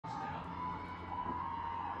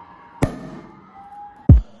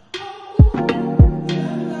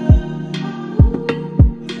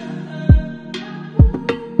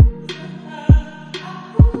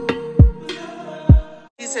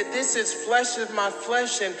This is flesh of my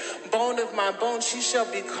flesh and bone of my bone. She shall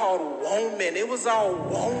be called woman. It was all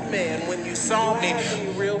woman when you saw me.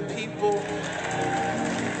 Real people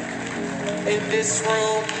in this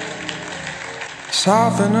room.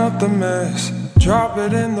 Soften up the mess, drop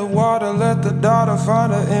it in the water, let the daughter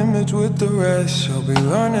find her image with the rest. She'll be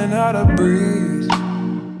learning how to breathe,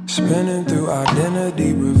 spinning through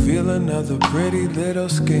identity, reveal another pretty little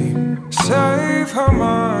scheme. Save her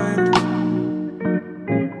mind,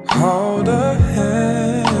 hold her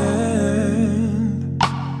hand,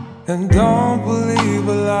 and don't believe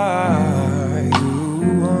a lie.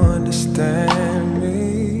 You understand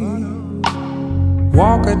me.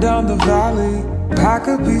 Walk her down the valley, pack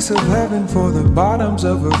a piece of heaven for the bottoms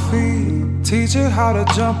of her feet. Teach her how to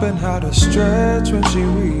jump and how to stretch when she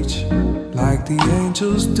reach, like the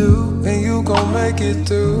angels do, and you gon' make it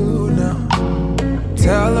through now.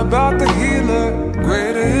 Tell about the healer,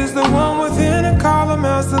 greater is the one within, and call him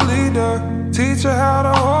as the leader. Teach her how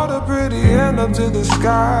to hold a pretty hand up to the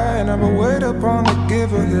sky, and never wait upon the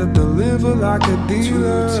giver, he'll deliver like a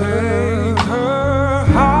dealer. To take her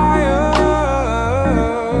higher,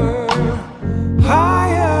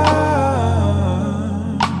 higher,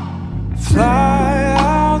 fly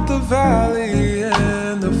out the valley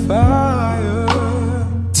and the fire.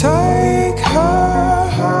 Take her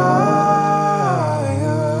higher,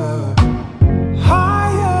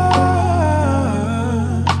 higher,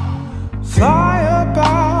 fly up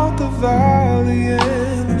out the valley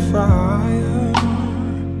and the fire.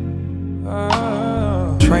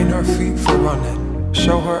 Train her feet for running,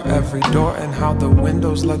 show her every door and how the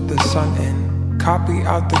windows let the sun in. Copy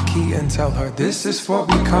out the key and tell her this is for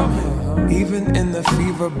becoming. Even in the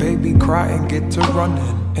fever, baby, cry and get to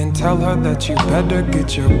running. And tell her that you better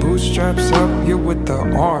get your bootstraps up. You're with the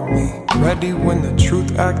army, ready when the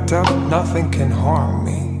truth act up. Nothing can harm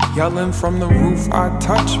me. Yelling from the roof, I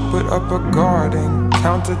touch, put up a guard and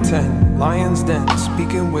count to 10. Lion's den,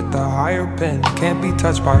 speaking with the higher pen. Can't be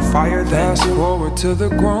touched by fire then. Fast forward to the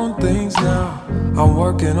grown things now. I'm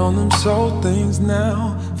working on them soul things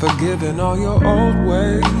now. Forgiving all your old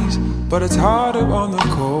ways, but it's harder on the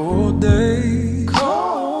cold days.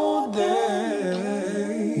 Cold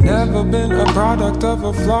days. Never been a product of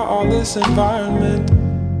a flawless environment.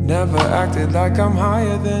 Never acted like I'm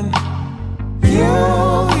higher than you.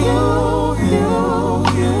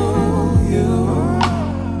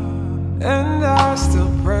 And I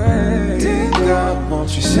still pray, dear God,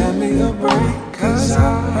 won't you send me a break? Cause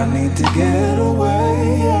I need to get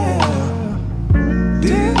away, yeah.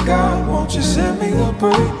 Dear God, won't you send me a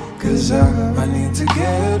break? Cause I need to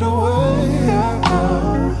get away, yeah.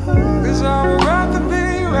 Cause I would rather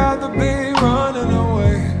be running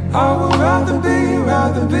away. I would rather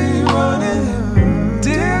be running.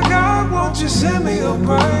 Dear God, won't you send me a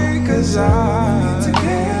break? Cause I need to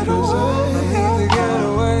get away. I need to get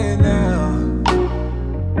away now.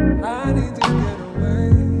 I need to get away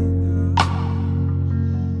now.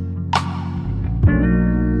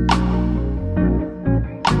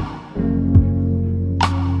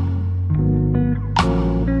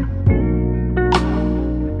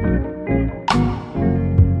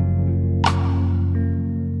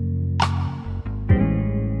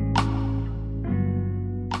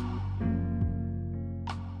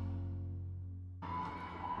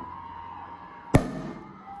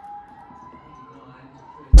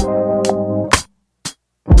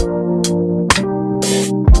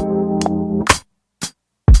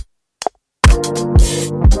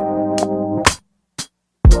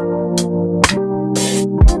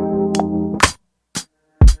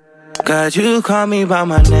 God, you call me by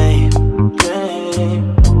my name.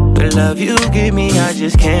 The love you give me, I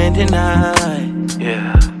just can't deny.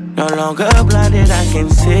 Yeah. No longer blinded, I can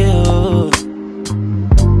see you.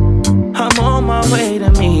 I'm on my way to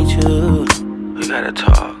meet you. We gotta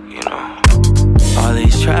talk, you know. All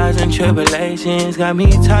these trials and tribulations got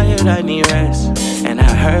me tired, I need rest. And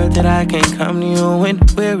I heard that I can come to you when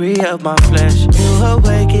weary of my flesh. You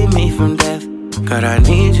awaken me from death, God, I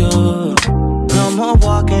need you. No more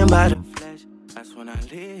walking by the flesh, that's when I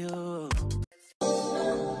leave you.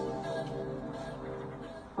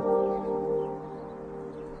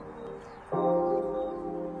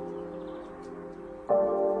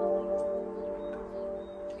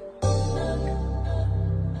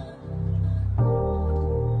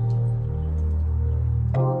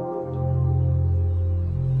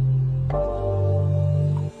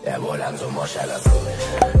 Ja volam zo mosha la fome.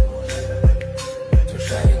 Tu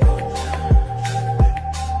shine.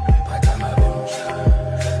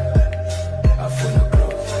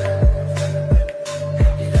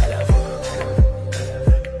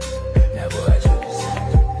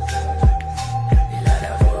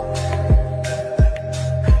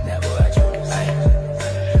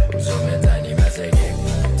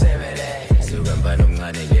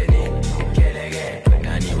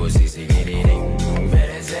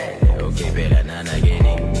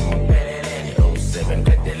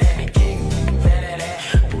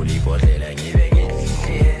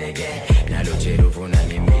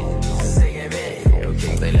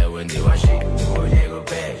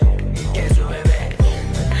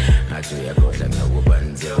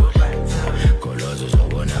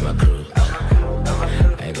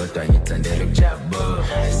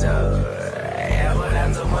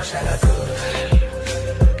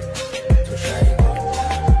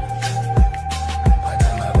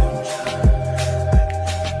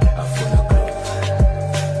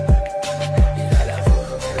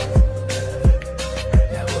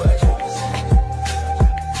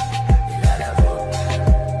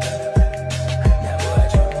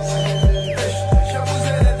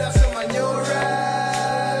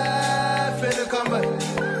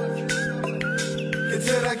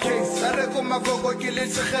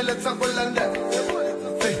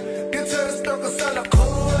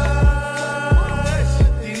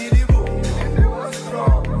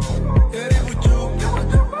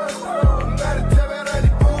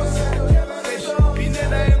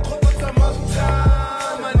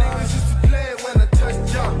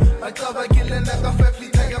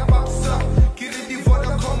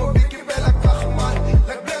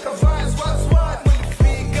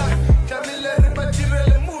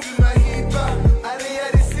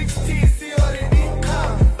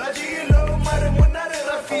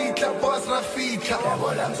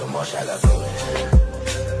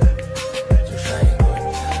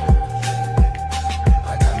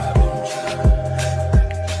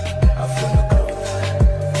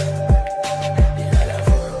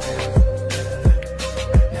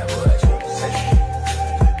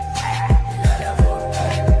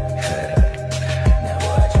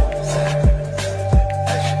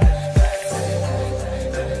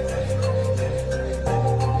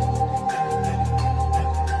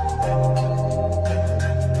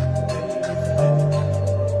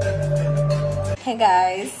 Hey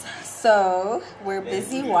guys, so we're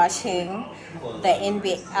busy watching the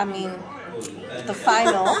NBA, the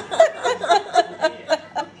final.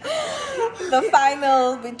 The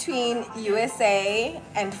final between USA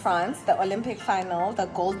and France, the Olympic final, the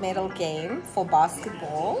gold medal game for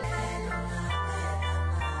basketball.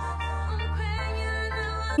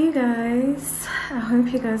 Hey guys, I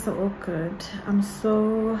hope you guys are all good. I'm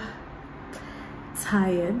so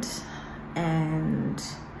tired, and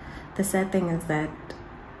the sad thing is that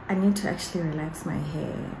I need to actually relax my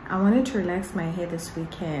hair. I wanted to relax my hair this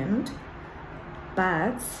weekend,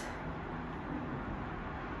 but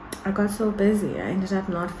I got so busy. I ended up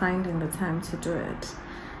not finding the time to do it.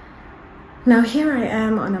 Now here I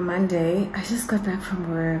am on a Monday. I just got back from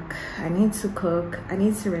work. I need to cook. I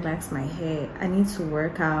need to relax my hair. I need to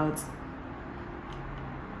work out.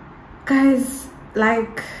 Guys,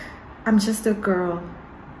 like, I'm just a girl.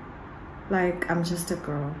 Like, I'm just a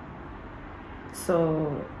girl.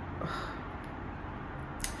 So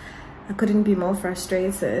I couldn't be more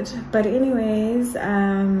frustrated. But anyways,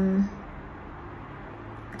 I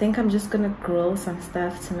think I'm just gonna grill some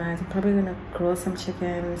stuff tonight. I'm probably gonna grill some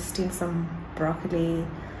chicken, steam some broccoli,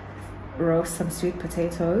 roast some sweet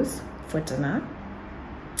potatoes for dinner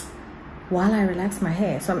while I relax my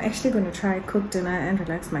hair. So I'm actually gonna try cook dinner and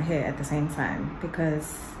relax my hair at the same time,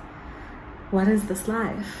 because what is this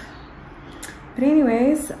life? But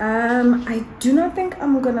anyways, I do not think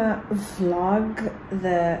I'm gonna vlog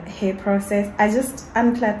the hair process. I just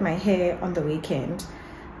unplaited my hair on the weekend.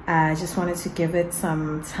 I just wanted to give it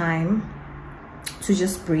some time to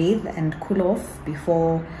just breathe and cool off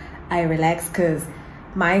before I relax, because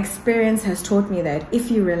my experience has taught me that if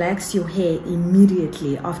you relax your hair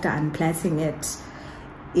immediately after unplaiting it,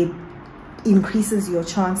 it increases your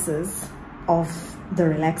chances of the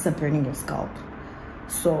relaxer burning your scalp.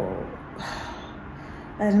 So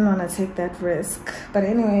I didn't want to take that risk. But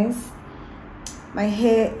anyways, my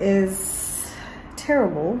hair is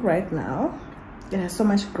terrible right now. It has so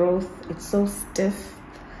much growth. It's so stiff.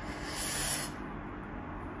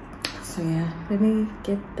 So yeah, let me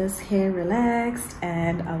get this hair relaxed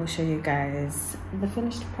and I will show you guys the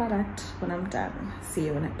finished product when I'm done. See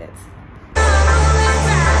you in a bit.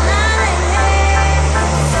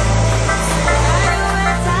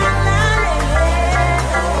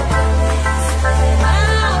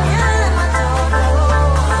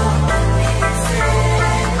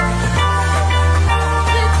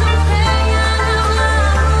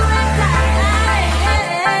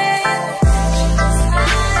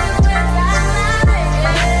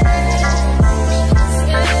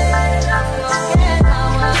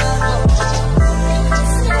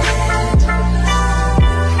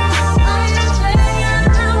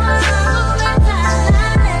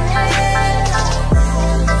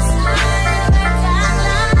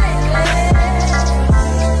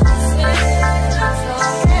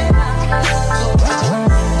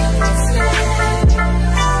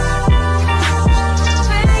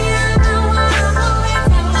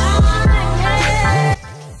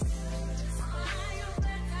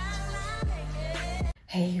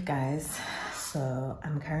 Hey you guys, So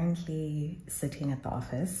I'm currently sitting at the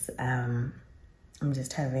office. I'm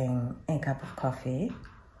just having a cup of coffee.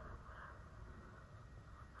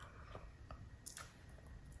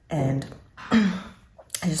 And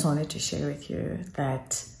I just wanted to share with you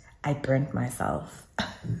that I burnt myself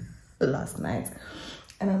last night.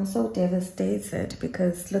 And I'm so devastated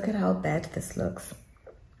because look at how bad this looks.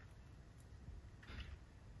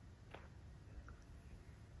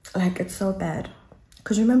 Like, it's so bad.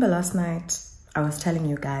 Because remember last night, I was telling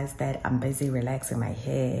you guys that I'm busy relaxing my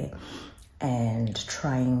hair and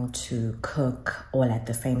trying to cook all at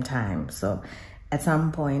the same time. So at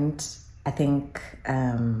some point, I think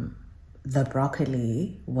the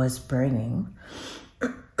broccoli was burning.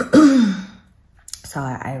 So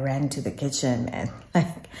I ran to the kitchen, and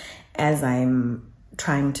like as I'm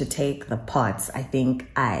trying to take the pots, I think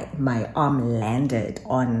my arm landed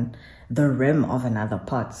on the rim of another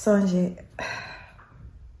pot. So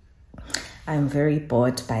I'm very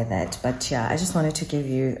bored by that. But yeah, I just wanted to give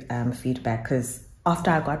you feedback, because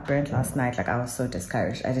after I got burnt last night, like I was so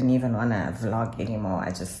discouraged. I didn't even want to vlog anymore.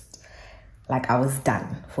 I was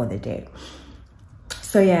done for the day.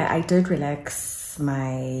 So yeah, I did relax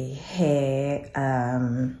my hair.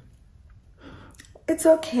 It's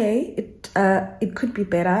okay. It could be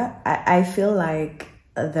better. I feel like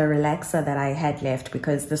the relaxer that I had left,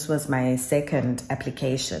 because this was my second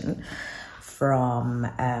application from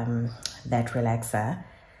that relaxer,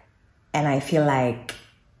 and I feel like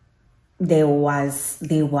there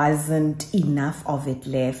wasn't enough of it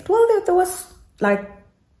left. Well, there was like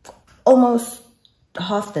almost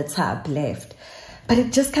half the tub left, but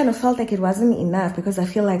it just kind of felt like it wasn't enough, because I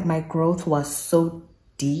feel like my growth was so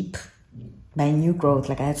deep. My new growth,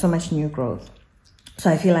 like I had so much new growth.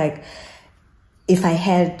 So I feel like if I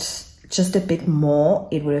had just a bit more,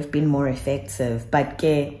 it would have been more effective. But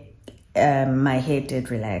my hair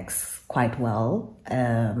did relax quite well.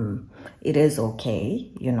 It is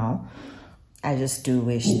okay, you know. I just do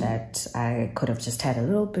wish that I could have just had a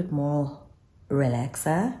little bit more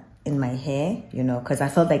relaxer in my hair, you know, because I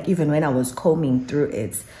felt like even when I was combing through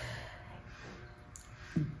it,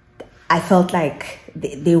 I felt like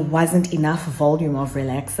there wasn't enough volume of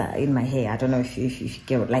relaxer in my hair. I don't know if you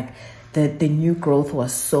get it. Like the new growth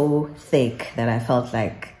was so thick that I felt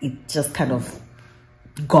like it just kind of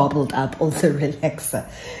gobbled up all the relaxer,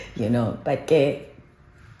 you know. But it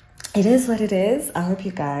is what it is. I hope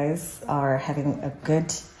you guys are having a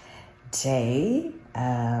good day.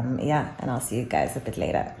 Yeah, and I'll see you guys a bit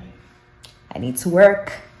later. I need to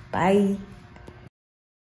work. Bye.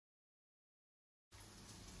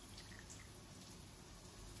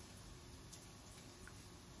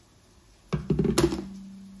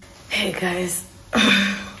 Hey guys,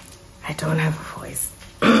 I don't have a voice.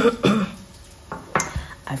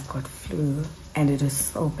 I've got flu and it is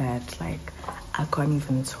so bad, like I can't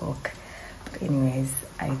even talk. But anyways,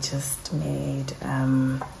 I just made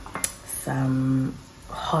some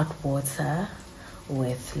hot water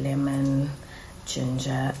with lemon,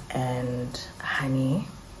 ginger and honey.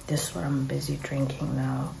 This is what I'm busy drinking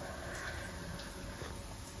now,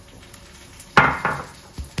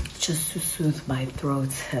 just to soothe my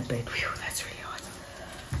throat a bit. Whew, that's really hot.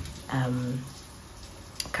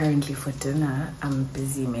 Currently for dinner, I'm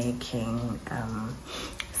busy making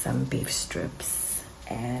some beef strips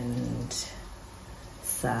and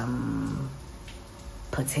some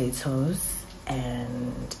potatoes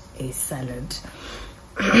and a salad.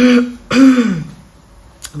 Let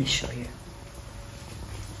me show you.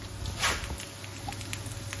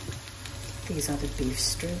 These are the beef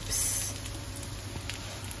strips.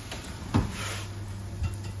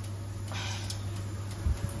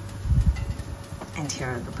 And here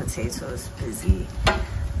are the potatoes busy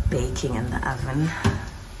baking in the oven.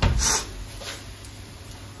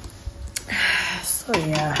 So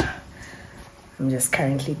yeah, I'm just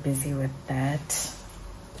currently busy with that.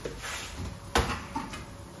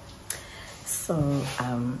 So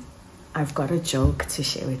I've got a joke to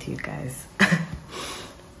share with you guys.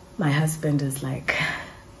 My husband is like,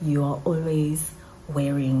 you are always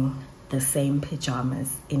wearing the same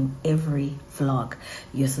pajamas in every vlog.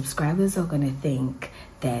 Your subscribers are gonna think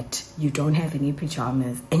that you don't have any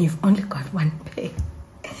pajamas and you've only got one pair.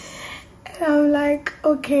 And I'm like,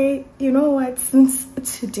 okay, you know what, since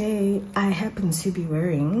today I happen to be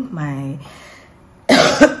wearing my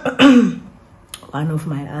one of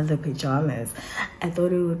my other pajamas, I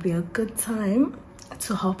thought it would be a good time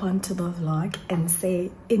to hop onto the vlog and say,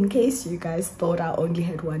 in case you guys thought I only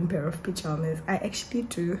had one pair of pajamas, I actually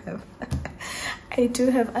do have I do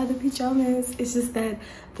have other pajamas. It's just that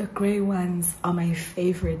the gray ones are my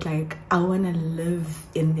favorite. Like I want to live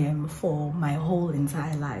in them for my whole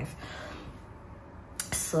entire life.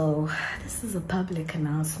 So this is a public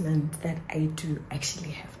announcement that I do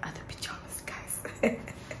actually have other pajamas, guys.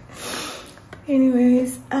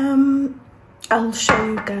 Anyways, I'll show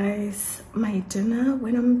you guys my dinner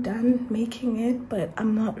when I'm done making it, but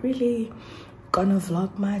I'm not really gonna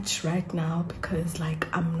vlog much right now because like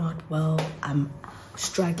I'm not well. I'm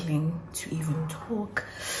struggling to even talk.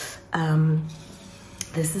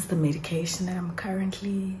 This is the medication that I'm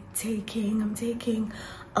currently taking. I'm taking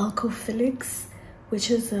Alcophylix, which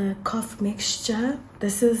is a cough mixture.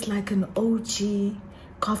 This is like an OG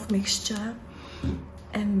cough mixture.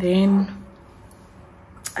 And then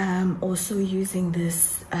I'm also using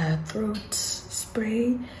this throat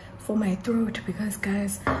spray for my throat because,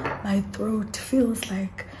 guys, my throat feels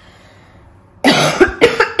like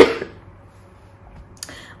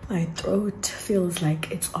my throat feels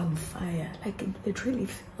like it's on fire. Like it really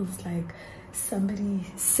feels like somebody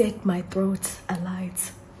set my throat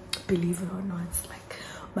alight. Believe it or not, it's like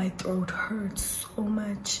my throat hurts so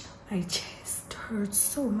much, my chest hurts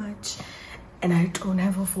so much, and I don't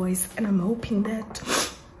have a voice. And I'm hoping that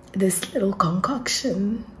this little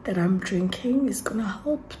concoction that I'm drinking is gonna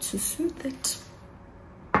help to soothe it.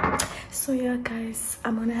 So yeah, guys,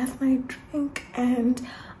 I'm gonna have my drink and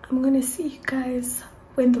I'm gonna see you guys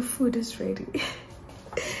when the food is ready.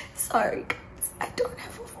 Sorry guys, I don't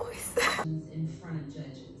have a voice. In front of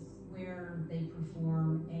judges where they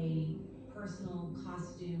perform a personal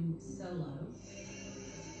costume solo.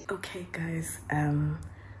 Okay guys, I'm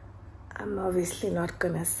obviously not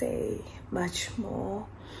gonna say much more,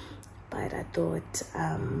 but I thought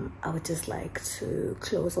I would just like to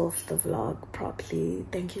close off the vlog properly.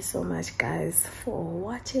 Thank you so much guys for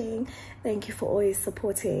watching. Thank you for always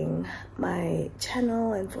supporting my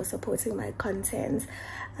channel and for supporting my content.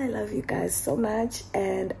 I love you guys so much,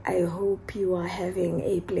 and I hope you are having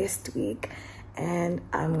a blessed week. And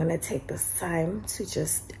I'm gonna take this time to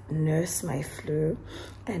just nurse my flu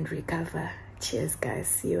and recover. Cheers guys,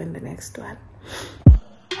 see you in the next one.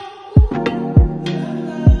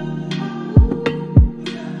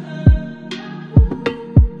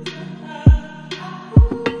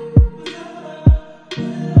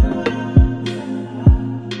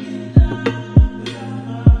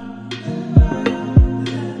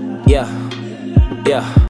 Yeah.